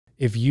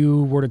If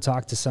you were to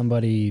talk to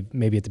somebody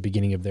maybe at the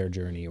beginning of their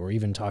journey, or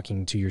even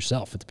talking to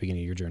yourself at the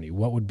beginning of your journey,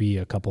 what would be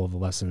a couple of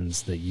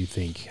lessons that you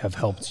think have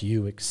helped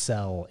you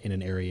excel in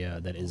an area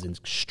that is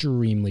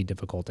extremely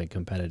difficult and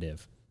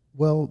competitive?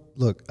 Well,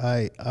 look,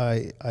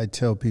 I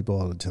tell people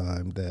all the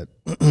time that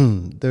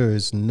there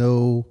is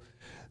no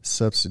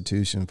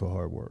substitution for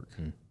hard work.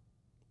 I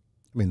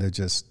mean, there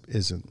just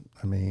isn't.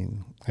 I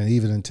mean, and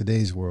even in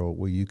today's world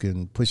where you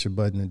can push a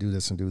button and do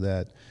this and do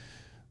that,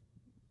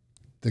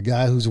 the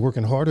guy who's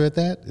working harder at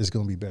that is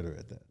going to be better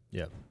at that.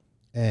 Yeah.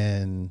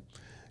 And,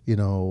 you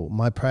know,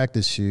 my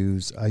practice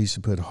shoes, I used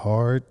to put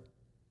hard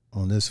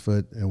on this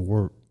foot and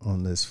work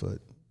on this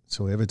foot.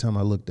 So every time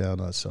I looked down,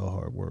 I saw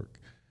hard work,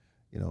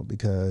 you know,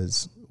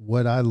 because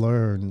what I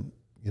learned,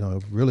 you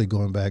know, really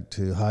going back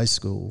to high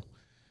school,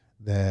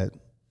 that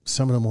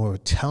some of the more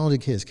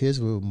talented kids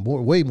were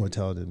way more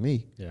talented than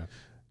me. Yeah.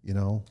 You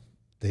know,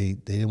 they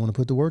didn't want to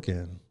put the work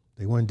in.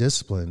 They weren't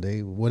disciplined.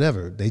 They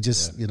whatever. They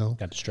just, you know,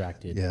 got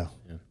distracted. Yeah.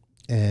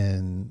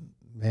 And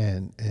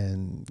man,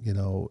 and you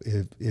know,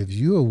 if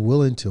you are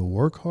willing to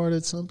work hard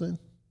at something,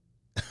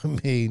 I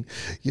mean,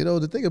 you know,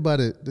 the thing about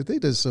it, the thing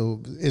that's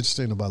so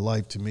interesting about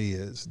life to me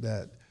is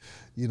that,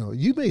 you know,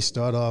 you may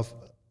start off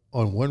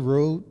on one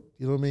road,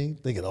 you know what I mean?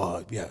 Thinking,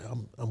 oh yeah,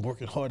 I'm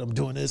working hard, I'm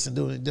doing this and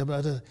doing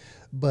it,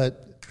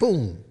 but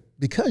boom,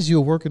 because you're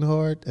working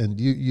hard and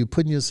you're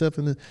putting yourself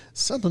in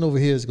something over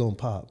here is gonna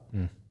pop.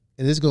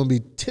 And it's going to be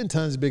 10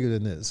 times bigger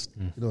than this,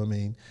 you know what I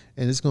mean?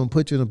 And it's going to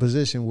put you in a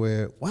position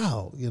where,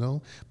 wow, you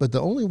know, but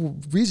the only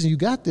reason you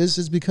got this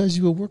is because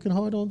you were working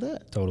hard on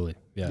that. Totally.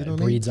 Yeah. You know it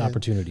breeds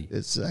opportunity.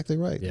 Exactly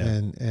right.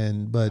 Yeah.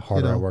 But the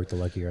harder you know, I work, the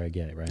luckier I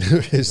get,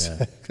 right?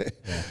 Exactly.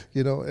 Yeah.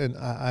 You know, and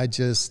I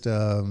just,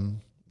 you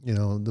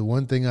know, the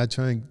one thing I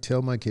try and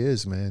tell my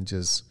kids, man,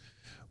 just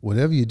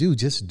whatever you do,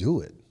 just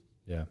do it.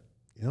 Yeah.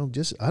 You know,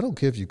 just I don't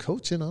care if you're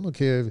coaching. I don't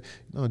care if, you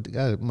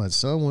know, my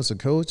son wants to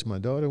coach. My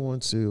daughter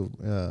wants to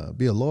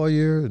be a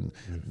lawyer, and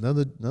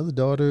another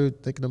daughter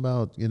thinking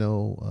about, you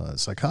know,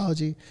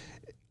 psychology.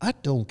 I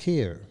don't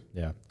care.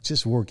 Yeah,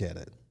 just work at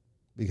it,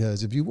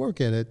 because if you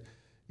work at it,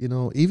 you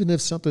know, even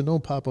if something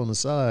don't pop on the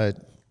side,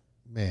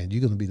 man,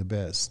 you're gonna be the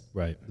best.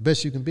 Right, the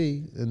best you can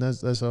be, and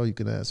that's all you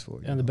can ask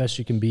for. And the best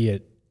you can be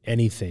at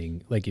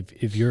anything. Like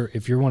if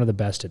you're one of the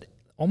best at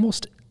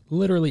almost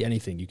literally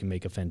anything, you can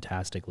make a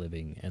fantastic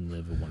living and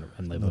live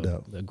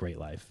a great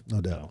life. No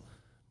doubt.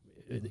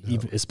 So,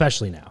 even,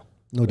 especially now.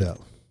 No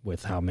doubt.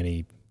 With how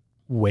many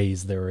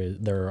ways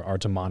there are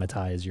to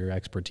monetize your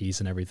expertise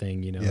and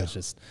everything, you know, it's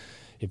just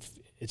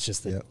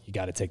that you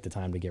got to take the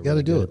time to get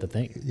really good at the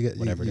thing,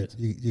 whatever it is.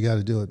 You got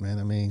to do it, man.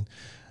 I mean,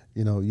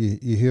 you know,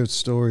 you hear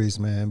stories,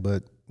 man,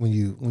 but when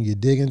you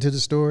dig into the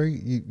story,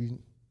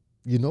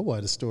 you know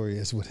why the story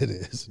is what it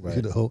is. Right.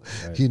 You know,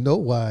 you know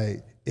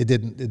why it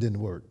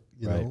didn't work.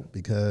 You know,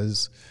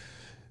 because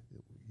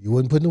you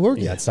wasn't putting the work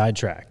in. Got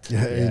sidetracked.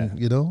 Yeah, and,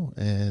 you know,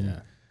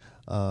 and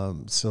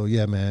so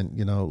yeah, man.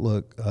 You know,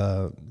 look,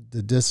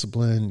 the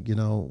discipline. You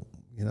know,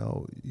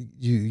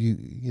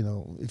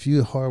 if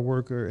you're a hard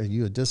worker and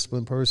you're a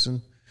disciplined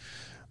person,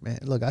 man.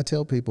 Look, I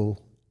tell people.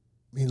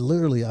 I mean,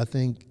 literally, I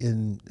think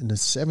in the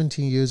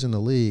 17 years in the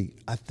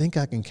league, I think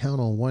I can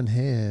count on one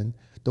hand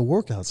the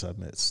workouts I've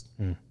missed.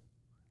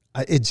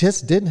 It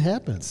just didn't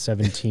happen.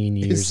 17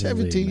 years. It's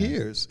 17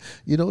 years.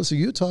 You know, so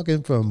you're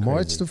talking from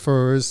March the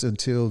 1st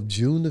until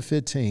June the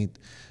 15th,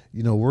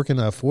 you know, working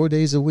out 4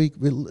 days a week,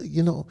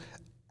 you know,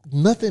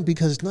 nothing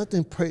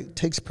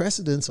takes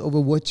precedence over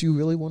what you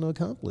really want to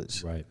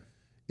accomplish. Right.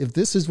 If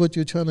this is what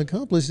you're trying to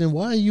accomplish, then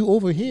why are you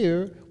over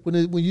here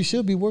when you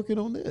should be working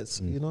on this?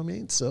 You know what I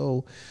mean?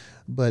 So,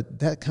 but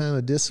that kind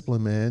of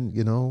discipline, man,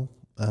 you know,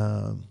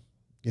 now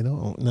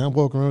I'm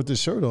walking around with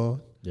this shirt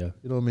on. Yeah.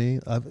 You know what I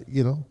mean?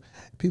 You know,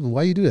 people,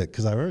 why you do that?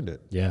 Because I earned it.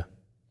 Yeah.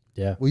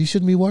 Yeah. Well, you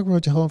shouldn't be walking around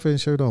with your Hall of Fame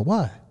shirt on.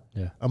 Why?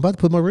 Yeah. I'm about to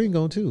put my ring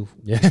on too.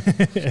 Yeah.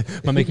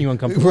 Am I making you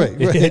uncomfortable? Right.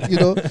 Yeah. You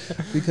know,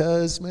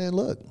 because man,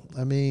 look,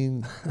 I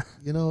mean,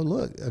 you know,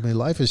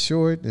 life is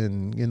short,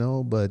 and you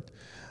know, but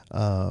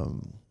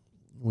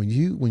when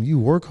you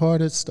work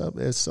hard at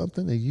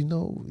something, and you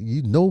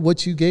know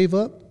what you gave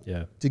up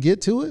to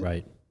get to it.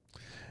 Right.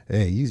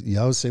 Hey,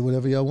 y'all say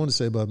whatever y'all want to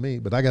say about me,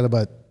 but I got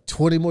about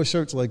 20 more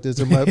shirts like this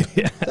in my.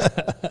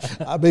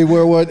 I may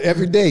wear one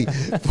every day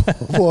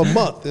for a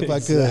month if I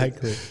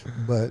could.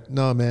 But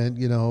no, man,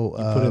 you know,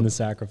 you put in the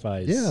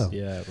sacrifice. Yeah,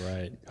 yeah,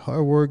 right.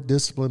 Hard work,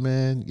 discipline,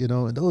 man. You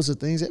know, and those are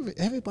things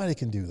everybody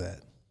can do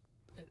that.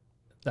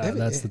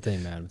 That's the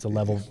thing, man. It's a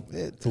level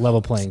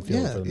playing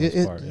field for the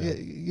most part. Yeah.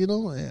 You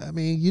know, I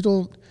mean, you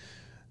don't.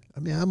 I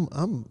mean,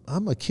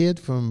 I'm a kid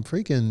from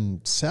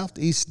freaking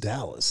Southeast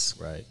Dallas.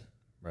 Right.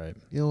 Right.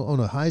 You know, on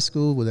a high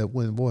school that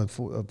won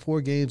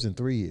 4 games in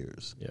 3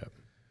 years. Yeah.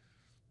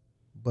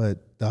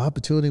 But the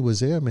opportunity was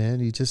there, man.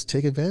 You just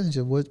take advantage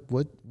of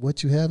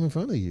what you have in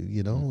front of you,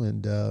 you know,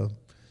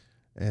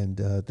 and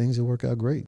things will work out great.